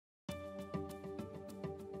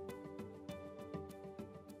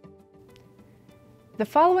The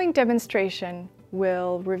following demonstration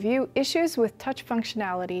will review issues with touch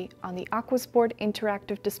functionality on the AQUOS board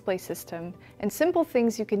interactive display system and simple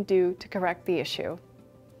things you can do to correct the issue.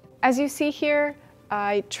 As you see here,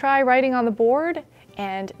 I try writing on the board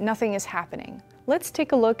and nothing is happening. Let's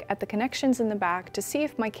take a look at the connections in the back to see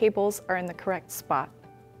if my cables are in the correct spot.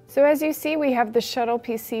 So as you see, we have the shuttle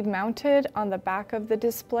PC mounted on the back of the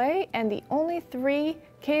display, and the only 3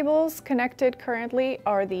 cables connected currently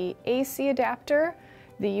are the AC adapter,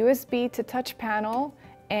 the USB to touch panel,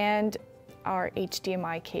 and our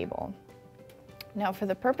HDMI cable. Now, for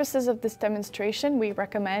the purposes of this demonstration, we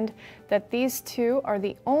recommend that these 2 are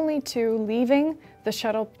the only 2 leaving the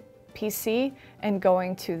shuttle PC and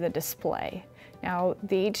going to the display. Now,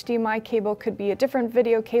 the HDMI cable could be a different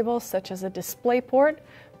video cable, such as a DisplayPort,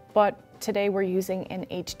 but today we're using an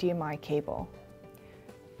HDMI cable.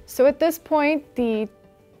 So at this point, the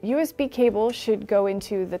USB cable should go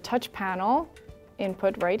into the touch panel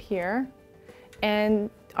input right here, and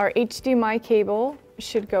our HDMI cable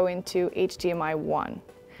should go into HDMI 1.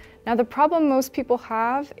 Now, the problem most people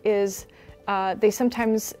have is they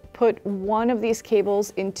sometimes put one of these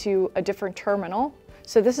cables into a different terminal.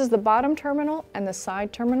 So this is the bottom terminal and the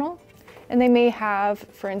side terminal, and they may have,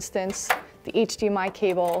 for instance, the HDMI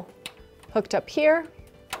cable hooked up here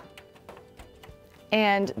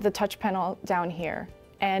and the touch panel down here.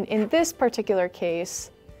 And in this particular case,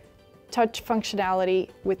 touch functionality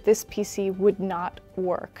with this PC would not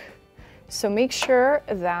work. So make sure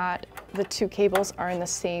that the 2 cables are in the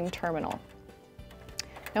same terminal.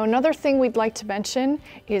 Now, another thing we'd like to mention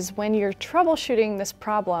is when you're troubleshooting this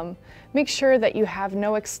problem, make sure that you have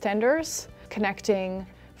no extenders connecting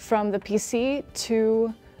from the PC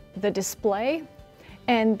to the display,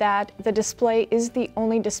 and that the display is the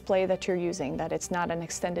only display that you're using, that it's not an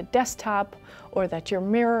extended desktop or that you're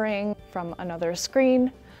mirroring from another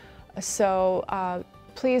screen. So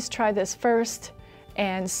please try this first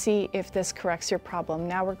and see if this corrects your problem.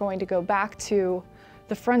 Now we're going to go back to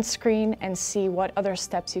the front screen and see what other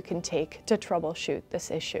steps you can take to troubleshoot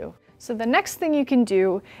this issue. So the next thing you can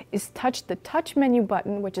do is touch the touch menu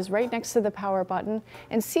button, which is right next to the power button,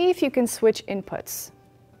 and see if you can switch inputs.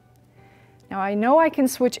 Now, I know I can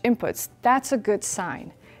switch inputs. That's a good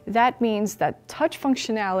sign. That means that touch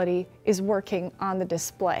functionality is working on the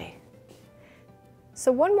display.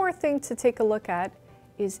 So one more thing to take a look at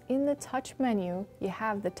is in the touch menu, you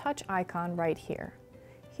have the touch icon right here.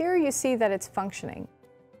 Here you see that it's functioning.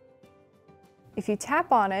 If you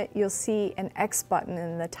tap on it, you'll see an X button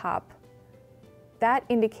in the top. That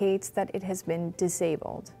indicates that it has been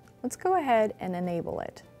disabled. Let's go ahead and enable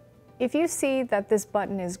it. If you see that this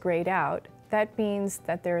button is grayed out, that means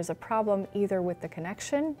that there is a problem either with the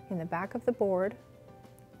connection in the back of the board,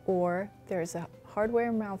 or there's a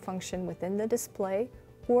hardware malfunction within the display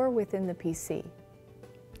or within the PC.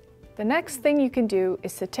 The next thing you can do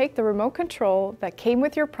is to take the remote control that came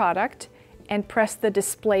with your product and press the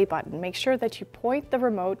display button. Make sure that you point the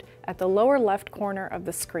remote at the lower left corner of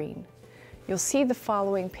the screen. You'll see the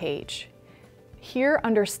following page. Here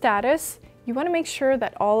under status, you want to make sure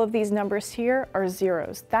that all of these numbers here are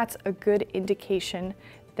zeros. That's a good indication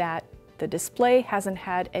that the display hasn't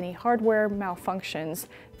had any hardware malfunctions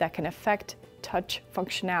that can affect touch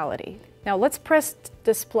functionality. Now let's press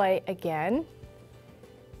display again.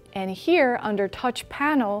 And here under touch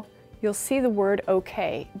panel, you'll see the word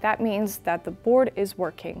OK. That means that the board is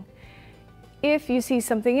working. If you see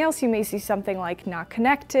something else, you may see something like not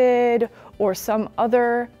connected or some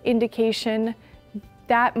other indication.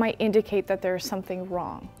 That might indicate that there's something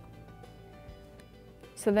wrong.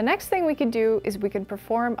 So the next thing we can do is we can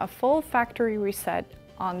perform a full factory reset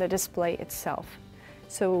on the display itself.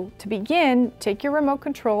 So to begin, take your remote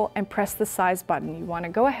control and press the size button. You want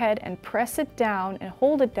to go ahead and press it down and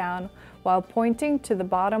hold it down while pointing to the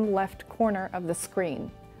bottom left corner of the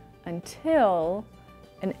screen until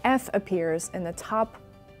an F appears in the top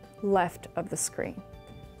left of the screen.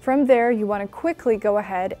 From there, you want to quickly go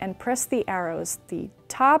ahead and press the arrows, the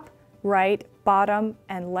top, right, bottom,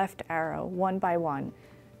 and left arrow, one by one.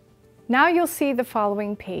 Now you'll see the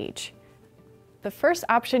following page. The first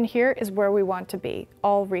option here is where we want to be,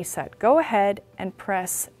 all reset. Go ahead and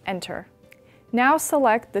press enter. Now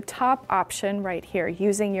select the top option right here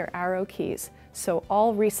using your arrow keys. So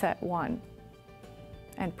all reset 1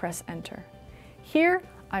 and press enter. Here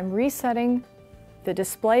I'm resetting the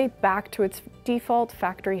display back to its default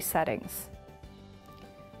factory settings.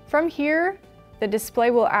 From here, the display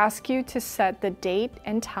will ask you to set the date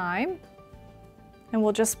and time, and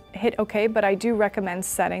we'll just hit OK, but I do recommend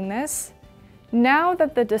setting this. Now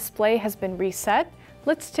that the display has been reset,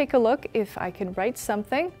 let's take a look if I can write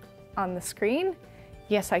something on the screen.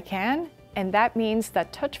 Yes, I can. and that means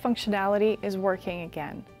that touch functionality is working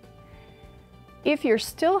again. If you're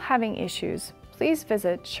still having issues, please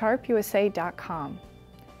visit sharpusa.com.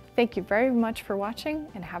 Thank you very much for watching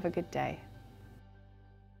and have a good day.